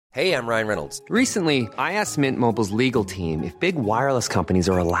Hey, I'm Ryan Reynolds. Recently, I asked Mint Mobile's legal team if big wireless companies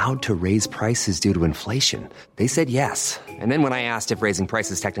are allowed to raise prices due to inflation. They said yes. And then when I asked if raising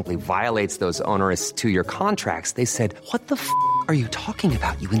prices technically violates those onerous two-year contracts, they said, "What the f*** are you talking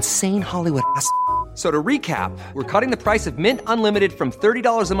about, you insane Hollywood ass?" So to recap, we're cutting the price of Mint Unlimited from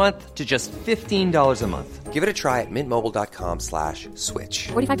 $30 a month to just $15 a month. Give it a try at mintmobile.com/switch.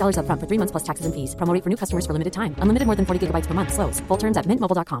 $45 up front for 3 months plus taxes and fees. Promo rate for new customers for limited time. Unlimited more than 40 gigabytes per month. Slows full terms at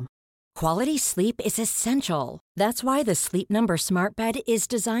mintmobile.com. Quality sleep is essential. That's why the Sleep Number Smart Bed is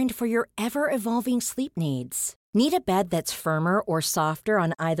designed for your ever-evolving sleep needs. Need a bed that's firmer or softer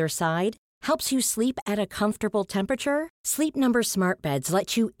on either side? Helps you sleep at a comfortable temperature? Sleep Number Smart Beds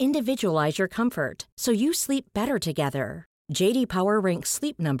let you individualize your comfort, so you sleep better together. J.D. Power ranks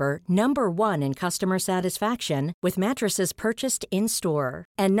Sleep Number number 1 in customer satisfaction with mattresses purchased in-store.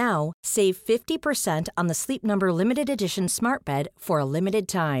 And now, save 50% on the Sleep Number Limited Edition Smart Bed for a limited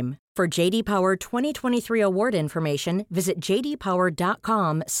time. For J.D. Power 2023 award information, visit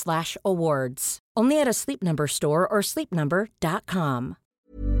jdpower.com/awards. Only at a Sleep Number store or sleepnumber.com.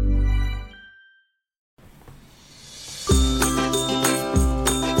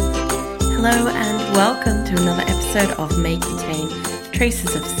 Hello and welcome to another episode of May Contain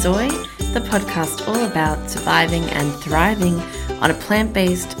Traces of Soy, the podcast all about surviving and thriving on a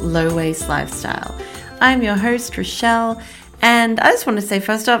plant-based, low-waste lifestyle. I'm your host, Rochelle, and I just want to say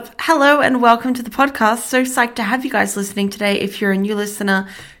first off, hello and welcome to the podcast. So psyched to have you guys listening today. If you're a new listener,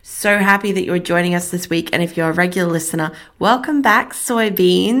 so happy that you're joining us this week. And if you're a regular listener, welcome back,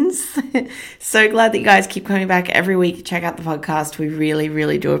 soybeans. So glad that you guys keep coming back every week to check out the podcast. We really,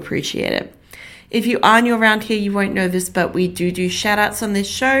 really do appreciate it. If you are new around here, you won't know this, but we do shout outs on this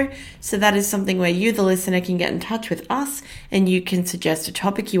show. So that is something where you, the listener, can get in touch with us and you can suggest a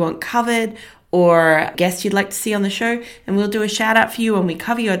topic you want covered or a guest you'd like to see on the show, and we'll do a shout out for you when we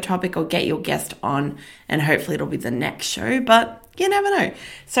cover your topic or get your guest on, and hopefully it'll be the next show, but you never know.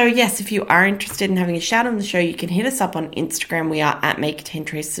 So yes, if you are interested in having a shout on the show, you can hit us up on Instagram. We are at May Contain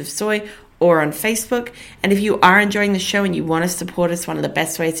Traces of Soy, or on Facebook. And if you are enjoying the show and you want to support us, one of the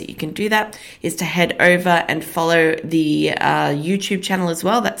best ways that you can do that is to head over and follow the YouTube channel as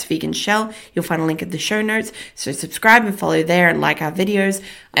well. That's Vegan Shell. You'll find a link in the show notes. So subscribe and follow there and like our videos.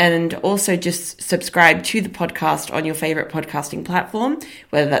 And also just subscribe to the podcast on your favorite podcasting platform,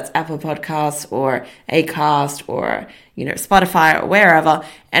 whether that's Apple Podcasts or Acast or Spotify or wherever.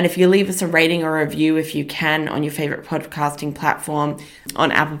 And if you leave us a rating or a review, if you can, on your favorite podcasting platform,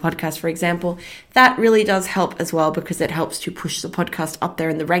 on Apple Podcasts, for example, that really does help as well, because it helps to push the podcast up there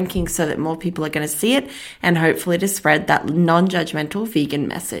in the rankings so that more people are going to see it, and hopefully to spread that non-judgmental vegan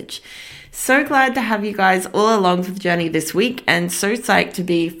message. So glad to have you guys all along for the journey this week, and so psyched to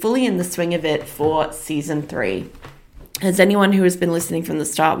be fully in the swing of it for season 3. As anyone who has been listening from the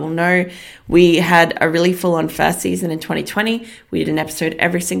start will know, we had a really full-on first season in 2020. We did an episode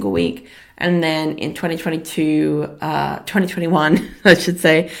every single week. And then in 2021, I should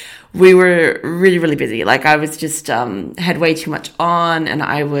say, we were really, really busy. Like I was just, had way too much on, and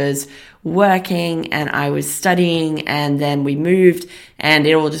I was working and I was studying, and then we moved and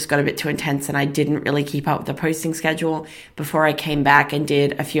it all just got a bit too intense, and I didn't really keep up with the posting schedule before I came back and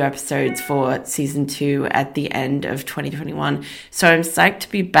did a few episodes for season 2 at the end of 2021. So I'm psyched to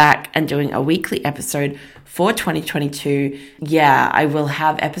be back and doing a weekly episode for 2022. Yeah, I will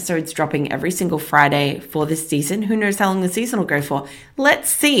have episodes dropping every single Friday for this season. Who knows how long the season will go for?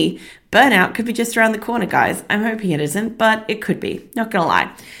 Let's see. Burnout could be just around the corner, guys. I'm hoping it isn't, but it could be. Not gonna lie.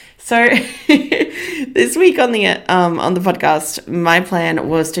 So this week on the podcast, my plan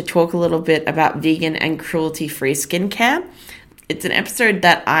was to talk a little bit about vegan and cruelty-free skincare. It's an episode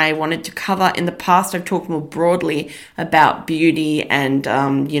that I wanted to cover. In the past, I've talked more broadly about beauty and,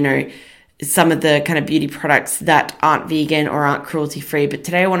 some of the kind of beauty products that aren't vegan or aren't cruelty-free. But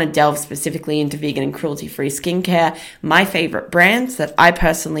today I want to delve specifically into vegan and cruelty-free skincare, my favorite brands that I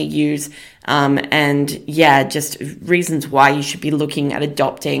personally use, just reasons why you should be looking at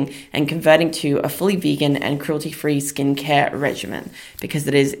adopting and converting to a fully vegan and cruelty-free skincare regimen, because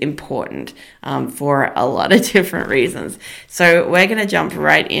it is important for a lot of different reasons. So we're going to jump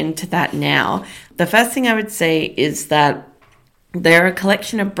right into that now. The first thing I would say is that there are a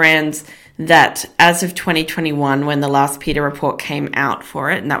collection of brands that, as of 2021, when the last PETA report came out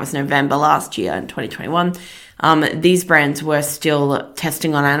for it, and that was November last year in 2021, these brands were still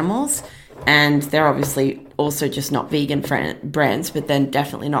testing on animals, and they're obviously also just not vegan brands, but then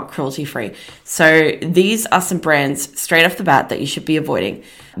definitely not cruelty-free. So these are some brands straight off the bat that you should be avoiding.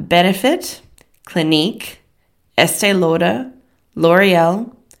 Benefit, Clinique, Estee Lauder,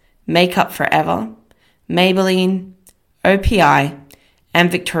 L'Oreal, Makeup Forever, Maybelline, OPI,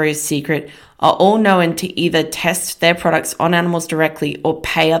 and Victoria's Secret are all known to either test their products on animals directly or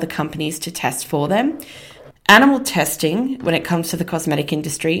pay other companies to test for them. Animal testing, when it comes to the cosmetic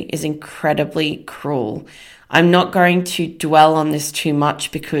industry, is incredibly cruel. I'm not going to dwell on this too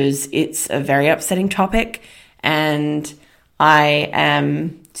much because it's a very upsetting topic and I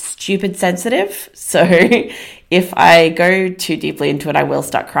am stupid sensitive. So if I go too deeply into it, I will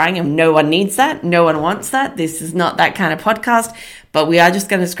start crying, and no one needs that. No one wants that. This is not that kind of podcast, but we are just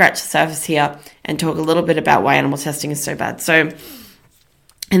going to scratch the surface here and talk a little bit about why animal testing is so bad. So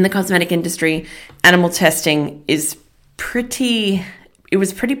in the cosmetic industry, animal testing was pretty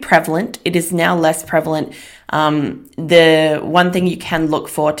prevalent. It is now less prevalent. The one thing you can look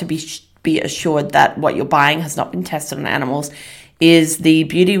for to be assured that what you're buying has not been tested on animals is the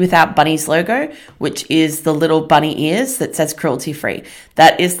Beauty Without Bunnies logo, which is the little bunny ears that says cruelty-free.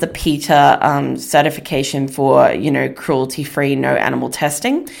 That is the PETA certification for, cruelty-free, no animal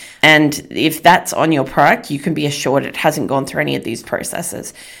testing. And if that's on your product, you can be assured it hasn't gone through any of these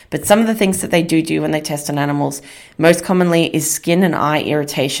processes. But some of the things that they do when they test on animals, most commonly is skin and eye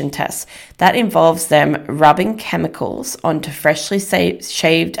irritation tests. That involves them rubbing chemicals onto freshly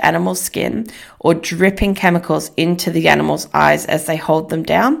shaved animal skin or dripping chemicals into the animal's eyes as they hold them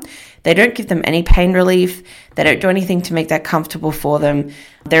down. They don't give them any pain relief. They don't do anything to make that comfortable for them.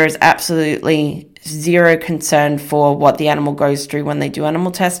 There is absolutely zero concern for what the animal goes through when they do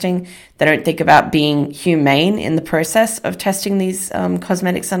animal testing. They don't think about being humane in the process of testing these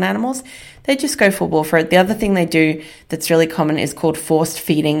cosmetics on animals. They just go full bore for it. The other thing they do that's really common is called forced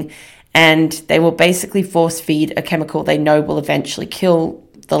feeding, and they will basically force feed a chemical they know will eventually kill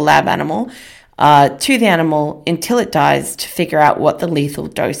the lab animal to the animal until it dies to figure out what the lethal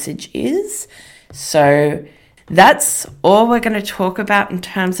dosage is. So that's all we're going to talk about in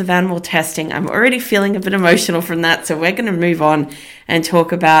terms of animal testing. I'm already feeling a bit emotional from that, so we're going to move on and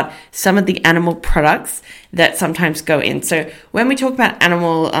talk about some of the animal products that sometimes go in. So when we talk about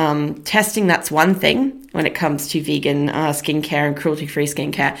animal testing, that's one thing. When it comes to vegan skincare and cruelty-free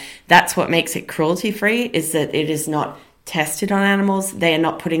skincare, that's what makes it cruelty-free, is that it is not tested on animals. They are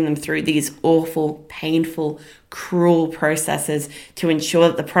not putting them through these awful, painful, cruel processes to ensure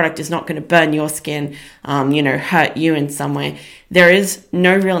that the product is not going to burn your skin, hurt you in some way. There is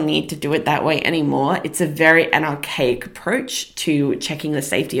no real need to do it that way anymore. It's a very archaic approach to checking the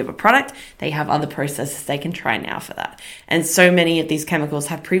safety of a product. They have other processes they can try now for that. And so many of these chemicals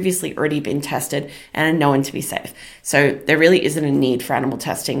have previously already been tested and are known to be safe. So there really isn't a need for animal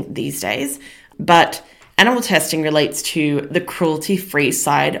testing these days. But animal testing relates to the cruelty-free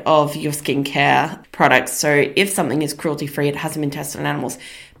side of your skincare products. So if something is cruelty-free, it hasn't been tested on animals.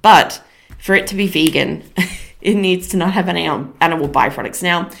 But for it to be vegan, it needs to not have any animal byproducts.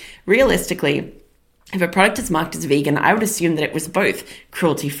 Now, realistically, if a product is marked as vegan, I would assume that it was both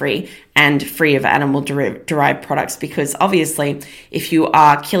cruelty-free and free of animal-derived products, because obviously if you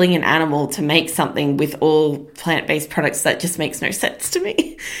are killing an animal to make something with all plant-based products, that just makes no sense to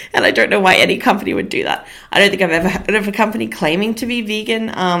me. And I don't know why any company would do that. I don't think I've ever heard of a company claiming to be vegan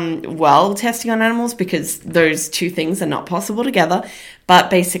while testing on animals, because those two things are not possible together. But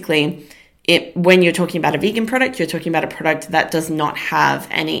basically, when you're talking about a vegan product, you're talking about a product that does not have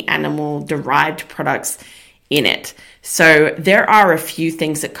any animal-derived products in it. So there are a few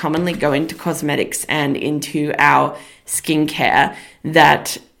things that commonly go into cosmetics and into our skincare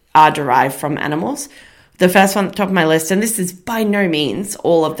that are derived from animals. The first one at the top of my list, and this is by no means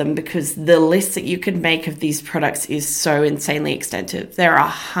all of them, because the list that you could make of these products is so insanely extensive. There are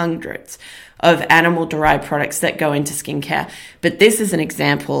hundreds of animal-derived products that go into skincare. But this is an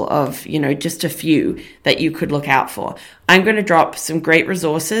example of, just a few that you could look out for. I'm going to drop some great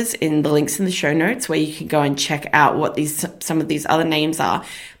resources in the links in the show notes where you can go and check out what some of these other names are.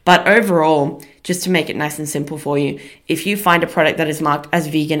 But overall, just to make it nice and simple for you, if you find a product that is marked as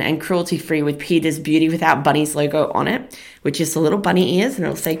vegan and cruelty-free with PETA's Beauty Without Bunnies logo on it, which is the little bunny ears, and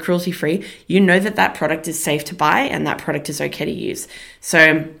it'll say cruelty-free, you know that product is safe to buy and that product is okay to use.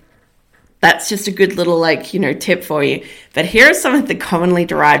 So that's just a good little tip for you. But here are some of the commonly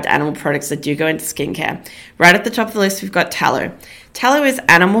derived animal products that do go into skincare. Right at the top of the list, we've got tallow. Tallow is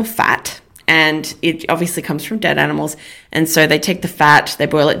animal fat, and it obviously comes from dead animals. And so they take the fat, they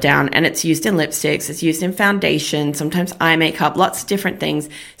boil it down, and it's used in lipsticks, it's used in foundation, sometimes eye makeup, lots of different things,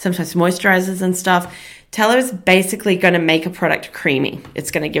 sometimes moisturizers and stuff. Tallow is basically going to make a product creamy.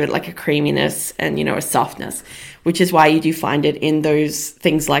 It's going to give it like a creaminess and, a softness, which is why you do find it in those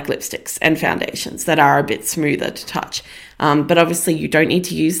things like lipsticks and foundations that are a bit smoother to touch. But obviously you don't need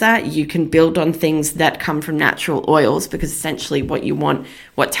to use that. You can build on things that come from natural oils, because essentially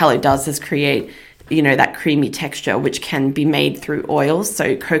what tallow does is create that creamy texture, which can be made through oils.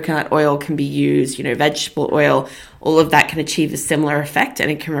 So coconut oil can be used, vegetable oil, all of that can achieve a similar effect, and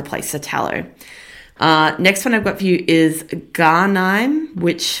it can replace the tallow. Next one I've got for you is Garnier,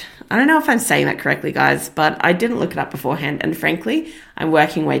 which I don't know if I'm saying that correctly, guys, but I didn't look it up beforehand. And frankly, I'm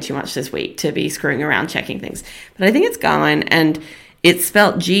working way too much this week to be screwing around checking things. But I think it's Garnier, and it's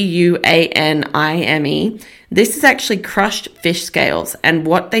spelled Guanime. This is actually crushed fish scales, and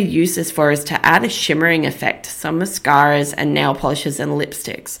what they use this for is to add a shimmering effect to some mascaras and nail polishes and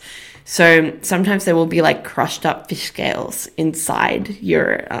lipsticks. So sometimes there will be like crushed up fish scales inside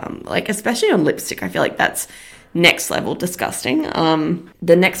your, especially on lipstick. I feel like that's next level disgusting.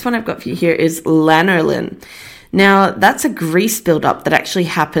 The next one I've got for you here is lanolin. Now that's a grease buildup that actually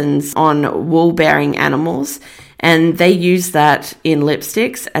happens on wool bearing animals, and they use that in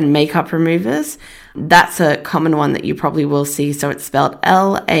lipsticks and makeup removers. That's a common one that you probably will see. So it's spelled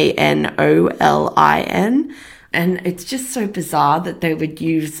Lanolin. And it's just so bizarre that they would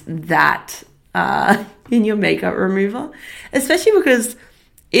use that in your makeup remover, especially because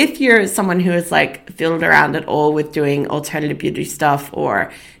if you're someone who has like fiddled around at all with doing alternative beauty stuff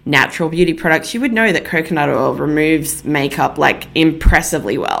or natural beauty products, you would know that coconut oil removes makeup like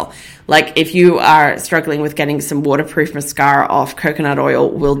impressively well. Like if you are struggling with getting some waterproof mascara off, coconut oil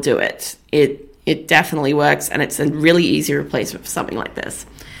will do it. It definitely works, and it's a really easy replacement for something like this.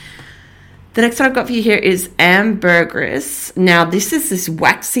 The next one I've got for you here is ambergris. Now, this is this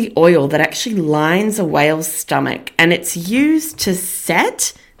waxy oil that actually lines a whale's stomach, and it's used to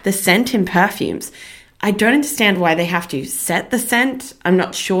set the scent in perfumes. I don't understand why they have to set the scent. I'm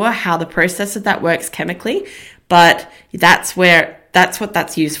not sure how the process of that works chemically, but that's what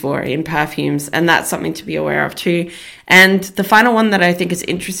that's used for in perfumes, and that's something to be aware of too. And the final one that I think is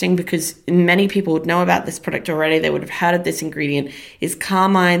interesting, because many people would know about this product already, they would have heard of this ingredient, is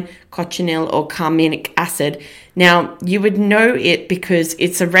carmine, cochineal, or carminic acid. Now, you would know it because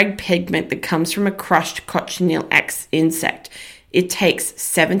it's a red pigment that comes from a crushed cochineal insect. It takes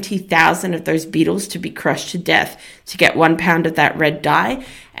 70,000 of those beetles to be crushed to death to get 1 pound of that red dye.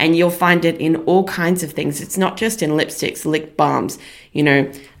 And you'll find it in all kinds of things. It's not just in lipsticks, lip balms,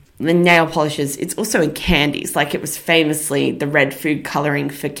 the nail polishes. It's also in candies. Like it was famously the red food coloring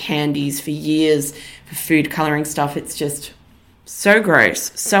for candies for years, for food coloring stuff. It's just so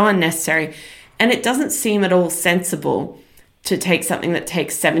gross, so unnecessary. And it doesn't seem at all sensible to take something that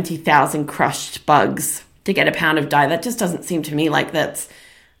takes 70,000 crushed bugs to get a pound of dye. That just doesn't seem to me like that's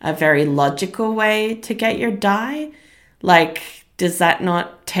a very logical way to get your dye. Like, does that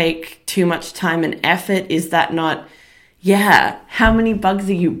not take too much time and effort? Is that not, how many bugs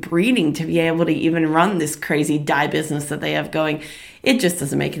are you breeding to be able to even run this crazy dye business that they have going? It just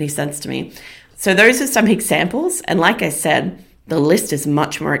doesn't make any sense to me. So those are some examples. And like I said, the list is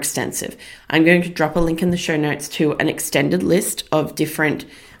much more extensive. I'm going to drop a link in the show notes to an extended list of different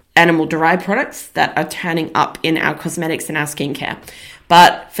animal-derived products that are turning up in our cosmetics and our skincare.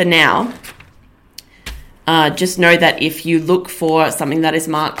 But for now, just know that if you look for something that is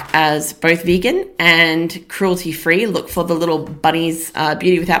marked as both vegan and cruelty-free, look for the little bunnies,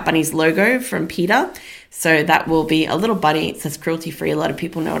 Beauty Without Bunnies logo from PETA. So that will be a little bunny. It says cruelty-free. A lot of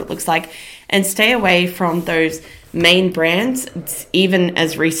people know what it looks like. And stay away from those main brands. Even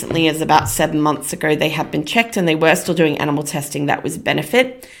as recently as about 7 months ago, they have been checked and they were still doing animal testing. That was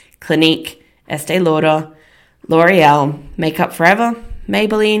Benefit, Clinique, Estee Lauder, L'Oreal, Makeup Forever,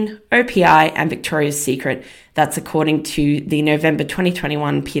 Maybelline, OPI, and Victoria's Secret. That's according to the November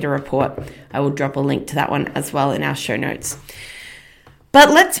 2021 PETA report. I will drop a link to that one as well in our show notes.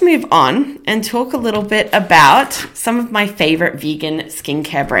 But let's move on and talk a little bit about some of my favorite vegan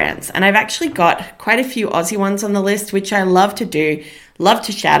skincare brands. And I've actually got quite a few Aussie ones on the list, which I love to do. Love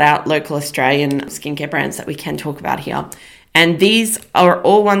to shout out local Australian skincare brands that we can talk about here. And these are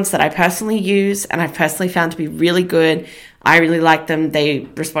all ones that I personally use and I've personally found to be really good. I really like them. They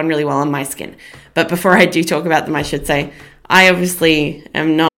respond really well on my skin. But before I do talk about them, I should say, I obviously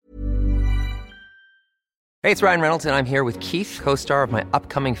am not. Hey, it's Ryan Reynolds, and I'm here with Keith, co-star of my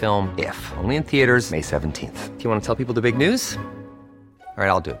upcoming film, If, only in theaters May 17th. Do you want to tell people the big news? All right,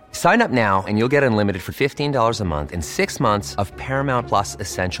 I'll do it. Sign up now and you'll get unlimited for $15 a month and 6 months of Paramount Plus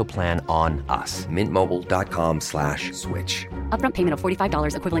Essential Plan on us. mintmobile.com/switch. Upfront payment of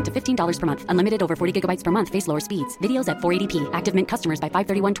 $45 equivalent to $15 per month. Unlimited over 40 gigabytes per month. Face lower speeds. Videos at 480p. Active Mint customers by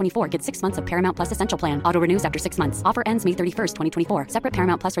 531.24 get 6 months of Paramount Plus Essential Plan. Auto renews after 6 months. Offer ends May 31st, 2024. Separate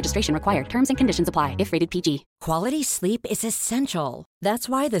Paramount Plus registration required. Terms and conditions apply if rated PG. Quality sleep is essential. That's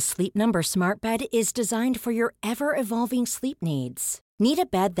why the Sleep Number Smart Bed is designed for your ever-evolving sleep needs. Need a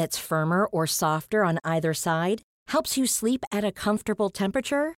bed that's firmer or softer on either side? Helps you sleep at a comfortable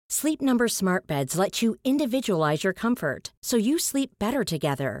temperature? Sleep Number Smart Beds let you individualize your comfort so you sleep better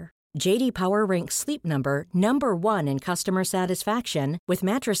together. J.D. Power ranks Sleep Number number 1 in customer satisfaction with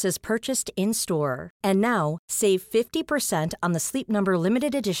mattresses purchased in-store. And now, save 50% on the Sleep Number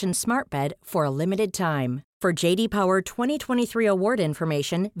Limited Edition Smart Bed for a limited time. For J.D. Power 2023 award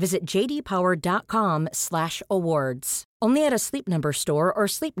information, visit jdpower.com/awards. Only at a Sleep Number store or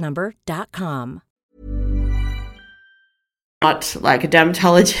sleepnumber.com. Not like a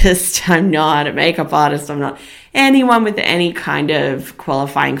dermatologist, I'm not a makeup artist, I'm not anyone with any kind of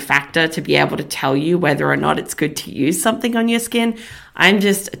qualifying factor to be able to tell you whether or not it's good to use something on your skin. I'm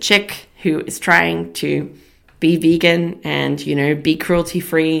just a chick who is trying to be vegan and, be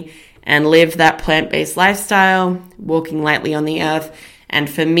cruelty-free and live that plant-based lifestyle, walking lightly on the earth. And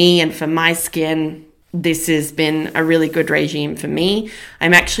for me and for my skin, this has been a really good regime for me.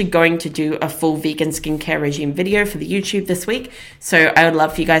 I'm actually going to do a full vegan skincare regime video for the YouTube this week. So I would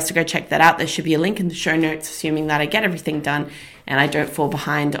love for you guys to go check that out. There should be a link in the show notes, assuming that I get everything done and I don't fall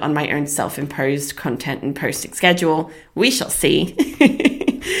behind on my own self-imposed content and posting schedule. We shall see.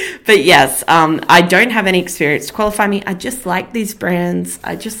 But yes, I don't have any experience to qualify me. I just like these brands.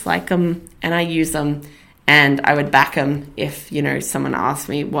 I just like them and I use them, and I would back them if, someone asked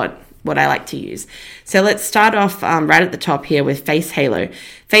me what I like to use. So let's start off right at the top here with Face Halo.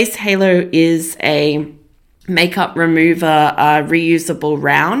 Face Halo is a makeup remover reusable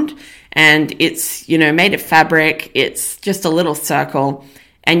round, and it's, made of fabric. It's just a little circle,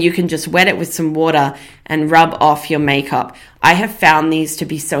 and you can just wet it with some water and rub off your makeup. I have found these to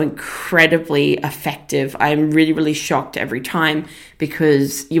be so incredibly effective. I'm really, really shocked every time,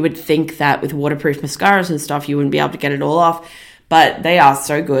 because you would think that with waterproof mascaras and stuff, you wouldn't be able to get it all off. But they are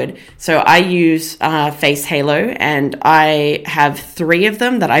so good. So I use Face Halo, and I have 3 of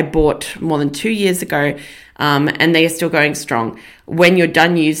them that I bought more than 2 years ago, and they are still going strong. When you're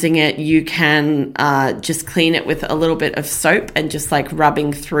done using it, you can just clean it with a little bit of soap and just like rub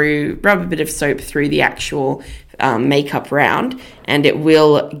a bit of soap through the actual makeup round, and it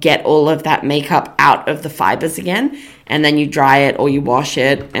will get all of that makeup out of the fibers again. And then you dry it or you wash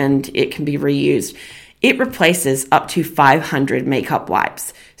it, and it can be reused. It replaces up to 500 makeup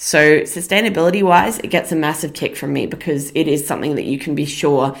wipes. So sustainability-wise, it gets a massive tick from me, because it is something that you can be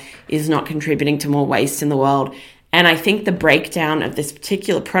sure is not contributing to more waste in the world. And I think the breakdown of this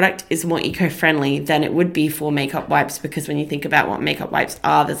particular product is more eco-friendly than it would be for makeup wipes, because when you think about what makeup wipes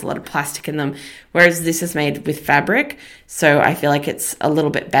are, there's a lot of plastic in them, whereas this is made with fabric. So I feel like it's a little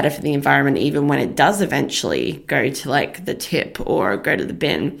bit better for the environment, even when it does eventually go to like the tip or go to the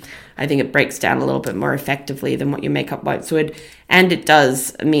bin. I think it breaks down a little bit more effectively than what your makeup wipes would. And it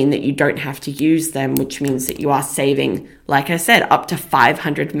does mean that you don't have to use them, which means that you are saving, like I said, up to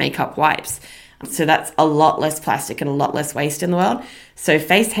 500 makeup wipes. So that's a lot less plastic and a lot less waste in the world. So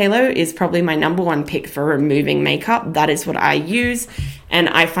Face Halo is probably my number 1 pick for removing makeup. That is what I use, and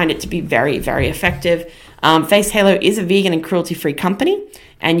I find it to be very, very effective. Face Halo is a vegan and cruelty-free company,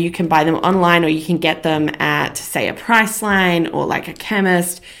 and you can buy them online, or you can get them at, say, a Priceline or like a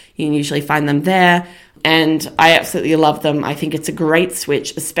chemist. You can usually find them there, and I absolutely love them. I think it's a great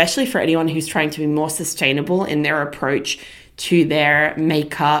switch, especially for anyone who's trying to be more sustainable in their approach to their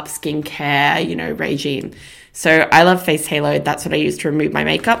makeup, skincare, regime. So I love Face Halo. That's what I use to remove my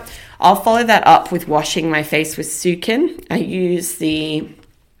makeup. I'll follow that up with washing my face with Sukin. I use the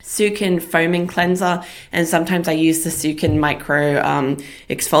Sukin foaming cleanser, and sometimes I use the Sukin micro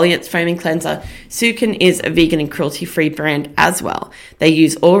exfoliates foaming cleanser. Sukin is a vegan and cruelty-free brand as well. They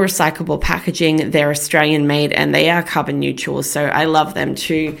use all recyclable packaging. They're Australian made, and they are carbon neutral. So I love them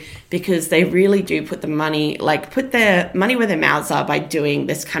too, because they really do put their money where their mouths are by doing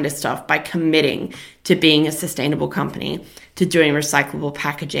this kind of stuff, by committing to being a sustainable company, to doing recyclable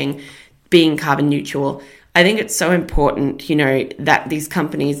packaging, being carbon neutral. I think it's so important, that these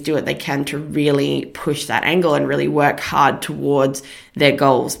companies do what they can to really push that angle and really work hard towards their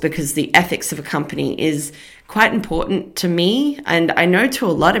goals, because the ethics of a company is quite important to me. And I know to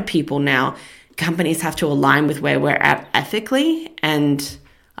a lot of people now, companies have to align with where we're at ethically, and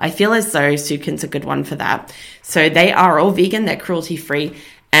I feel as though Sukin's a good one for that. So they are all vegan, they're cruelty-free,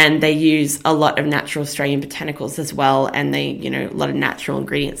 and they use a lot of natural Australian botanicals as well, and they, a lot of natural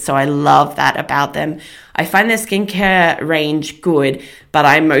ingredients. So I love that about them. I find their skincare range good, but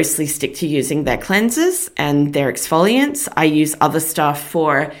I mostly stick to using their cleansers and their exfoliants. I use other stuff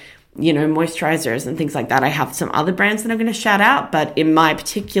for, moisturizers and things like that. I have some other brands that I'm going to shout out, but in my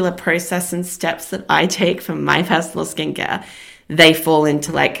particular process and steps that I take for my personal skincare, they fall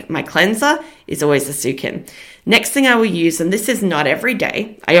into like my cleanser, is always the Sukin. Next thing I will use, and this is not every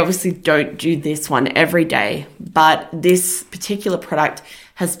day, I obviously don't do this one every day, but this particular product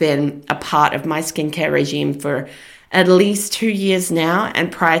has been a part of my skincare regime for at least 2 years now.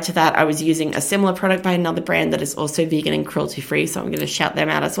 And prior to that, I was using a similar product by another brand that is also vegan and cruelty-free. So I'm going to shout them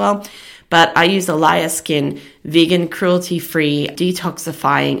out as well. But I use Alaya Skin vegan, cruelty-free,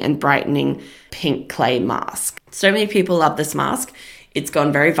 detoxifying and brightening pink clay mask. So many people love this mask. It's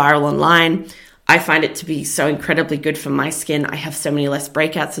gone very viral online. I find it to be so incredibly good for my skin. I have so many less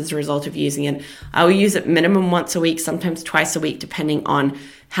breakouts as a result of using it. I will use it minimum once a week, sometimes twice a week, depending on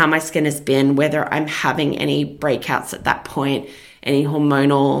how my skin has been, whether I'm having any breakouts at that point, any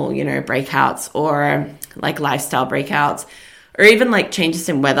hormonal, breakouts, or like lifestyle breakouts, or even like changes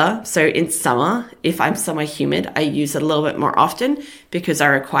in weather. So in summer, if I'm somewhere humid, I use it a little bit more often because I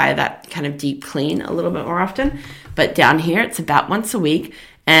require that kind of deep clean a little bit more often. But down here, it's about once a week.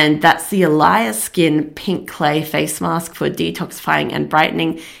 And that's the Alaya Skin Pink Clay Face Mask for detoxifying and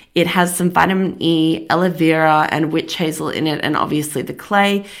brightening. It has some vitamin E, aloe vera, and witch hazel in it, and obviously the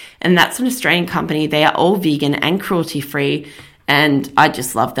clay. And that's an Australian company. They are all vegan and cruelty-free, and I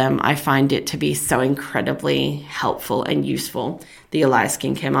just love them. I find it to be so incredibly helpful and useful, the Alaya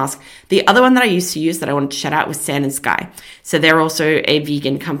Skincare Mask. The other one that I used to use that I wanted to shout out was Sand and Sky. So they're also a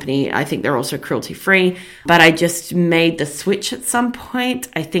vegan company. I think they're also cruelty-free, but I just made the switch at some point,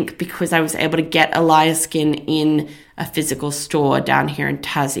 I think because I was able to get Alaya Skin in a physical store down here in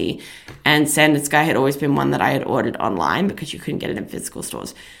Tassie, and Sand and Sky had always been one that I had ordered online because you couldn't get it in physical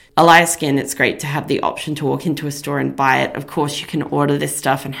stores. Alaya Skin, it's great to have the option to walk into a store and buy it. Of course, you can order this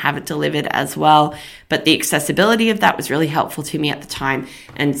stuff and have it delivered as well, but the accessibility of that was really helpful to me at the time,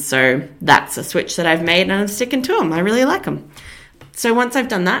 and so that's a switch that I've made, and I'm sticking to them. I really like them. So once I've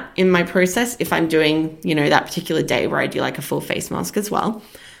done that in my process, if I'm doing, that particular day where I do like a full face mask as well,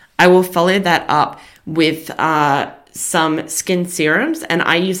 I will follow that up with some skin serums, and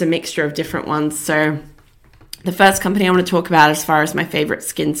I use a mixture of different ones. So the first company I want to talk about as far as my favorite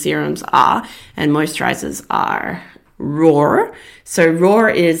skin serums are and moisturizers are Roar. So Roar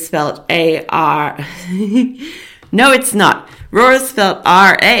is spelled A-R... No, it's not. Roar is spelled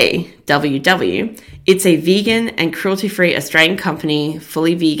R-A-W-W. It's a vegan and cruelty-free Australian company,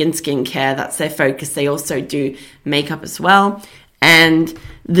 fully vegan skincare. That's their focus. They also do makeup as well. And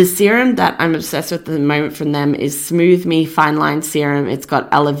the serum that I'm obsessed with at the moment from them is Smooth Me Fine Line Serum. It's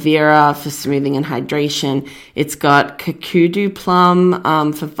got aloe vera for smoothing and hydration. It's got Kakudu Plum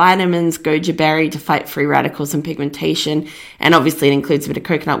for vitamins, goji berry to fight free radicals and pigmentation. And obviously it includes a bit of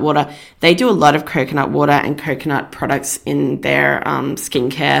coconut water. They do a lot of coconut water and coconut products in their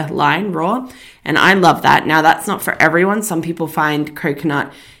skincare line, Raw. And I love that. Now, that's not for everyone. Some people find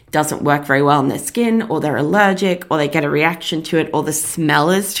coconut doesn't work very well on their skin, or they're allergic, or they get a reaction to it, or the smell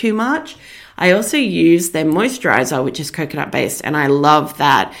is too much. I also use their moisturizer, which is coconut based, and I love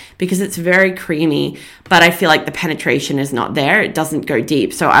that because it's very creamy, but I feel like the penetration is not there. It doesn't go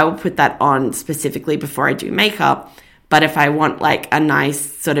deep. So I will put that on specifically before I do makeup. But if I want like a nice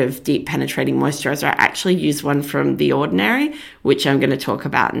sort of deep penetrating moisturizer, I actually use one from The Ordinary, which I'm going to talk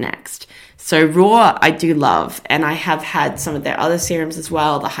about next. So Raw, I do love, and I have had some of their other serums as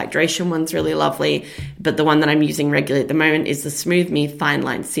well. The hydration one's really lovely, but the one that I'm using regularly at the moment is the Smooth Me Fine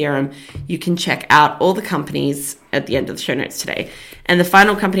Line Serum. You can check out all the companies at the end of the show notes today. And the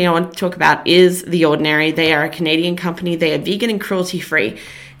final company I want to talk about is The Ordinary. They are a Canadian company. They are vegan and cruelty-free.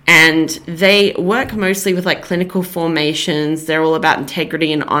 And they work mostly with like clinical formations. They're all about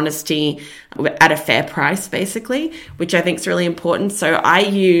integrity and honesty at a fair price, basically, which I think is really important. So I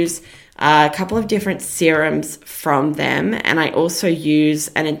use a couple of different serums from them, and I also use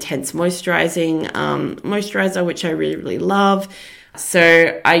an intense moisturizer, which I really, really love.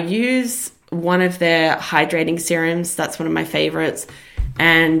 So I use one of their hydrating serums. That's one of my favorites.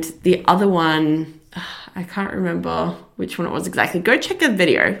 And the other one, I can't remember which one it was exactly. Go check the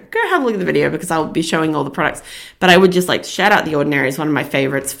video. Go have a look at the video because I'll be showing all the products. But I would just like to shout out The Ordinary as one of my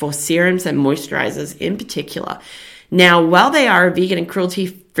favorites for serums and moisturizers in particular. Now, while they are a vegan and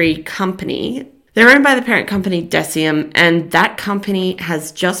cruelty-free company, they're owned by the parent company Decium, and that company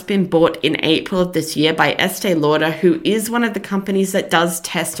has just been bought in April of this year by Estee Lauder, who is one of the companies that does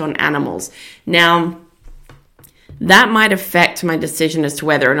test on animals. Now, that might affect my decision as to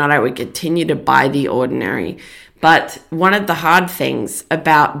whether or not I would continue to buy The Ordinary. But one of the hard things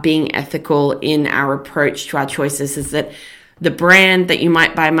about being ethical in our approach to our choices is that the brand that you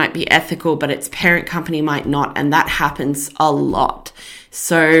might buy might be ethical, but its parent company might not, and that happens a lot.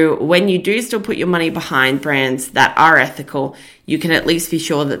 So when you do still put your money behind brands that are ethical, you can at least be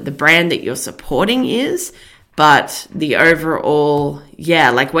sure that the brand that you're supporting is, But the overall,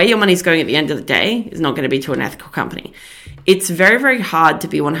 like where your money's going at the end of the day is not going to be to an ethical company. It's very, very hard to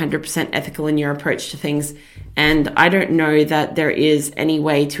be 100% ethical in your approach to things. And I don't know that there is any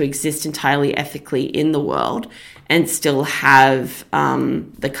way to exist entirely ethically in the world and still have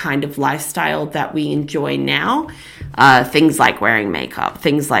the kind of lifestyle that we enjoy now. Things like wearing makeup,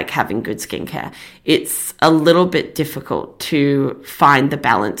 things like having good skincare. It's a little bit difficult to find the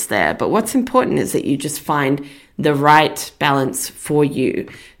balance there. But what's important is that you just find the right balance for you,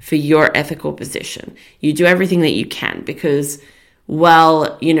 for your ethical position. You do everything that you can because,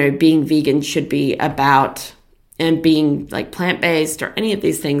 being vegan should be about, and being like plant-based or any of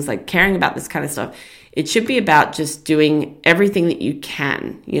these things, like caring about this kind of stuff, it should be about just doing everything that you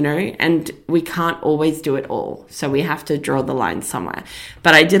can, and we can't always do it all. So we have to draw the line somewhere.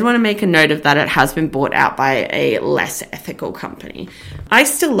 But I did want to make a note of that. It has been bought out by a less ethical company. I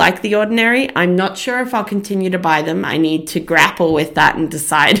still like The Ordinary. I'm not sure if I'll continue to buy them. I need to grapple with that and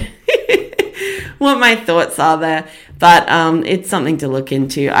decide what my thoughts are there. But it's something to look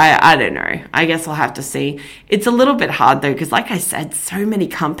into. I don't know. I guess I'll have to see. It's a little bit hard though, because like I said, so many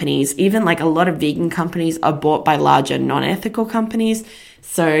companies, even like a lot of vegan companies, are bought by larger non-ethical companies.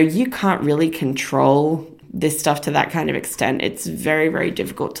 So you can't really control this stuff to that kind of extent. It's very, very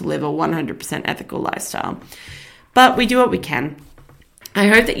difficult to live a 100% ethical lifestyle. But we do what we can. I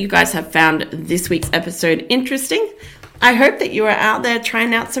hope that you guys have found this week's episode interesting. I hope that you are out there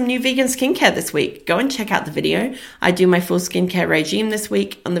trying out some new vegan skincare this week. Go and check out the video. I do my full skincare regime this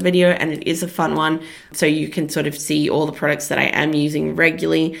week on the video, and it is a fun one. So you can sort of see all the products that I am using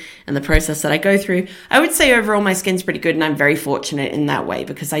regularly and the process that I go through. I would say overall my skin's pretty good, and I'm very fortunate in that way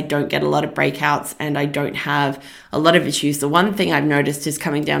because I don't get a lot of breakouts and I don't have a lot of issues. The one thing I've noticed is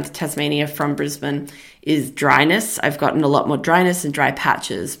coming down to Tasmania from Brisbane is dryness. I've gotten a lot more dryness and dry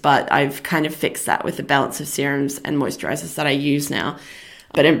patches, but I've kind of fixed that with the balance of serums and moisturizers that I use now.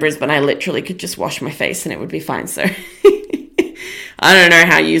 But in Brisbane, I literally could just wash my face and it would be fine. So I don't know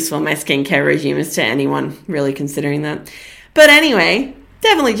how useful my skincare regime is to anyone really considering that. But anyway,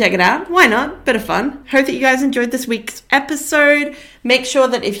 definitely check it out. Why not? Bit of fun. Hope that you guys enjoyed this week's episode. Make sure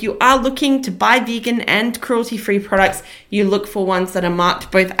that if you are looking to buy vegan and cruelty-free products, you look for ones that are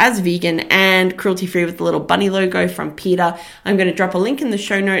marked both as vegan and cruelty-free with the little bunny logo from PETA. I'm going to drop a link in the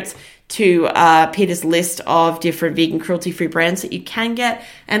show notes to PETA's list of different vegan cruelty-free brands that you can get,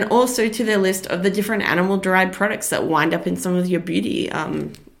 and also to their list of the different animal-derived products that wind up in some of your beauty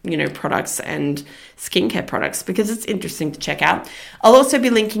products and skincare products, because it's interesting to check out. I'll also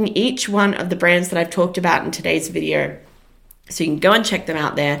be linking each one of the brands that I've talked about in today's video, so you can go and check them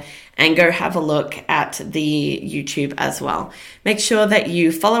out there and go have a look at the YouTube as well. Make sure that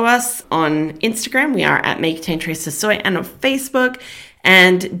you follow us on Instagram. We are at Make It Contain Traces of Soy, and on Facebook.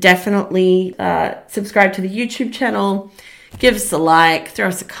 And definitely subscribe to the YouTube channel. Give us a like, throw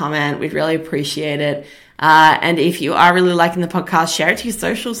us a comment. We'd really appreciate it. And if you are really liking the podcast, share it to your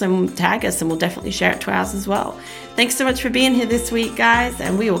socials and tag us, and we'll definitely share it to ours as well. Thanks so much for being here this week, guys,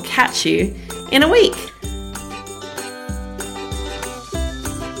 and we will catch you in a week.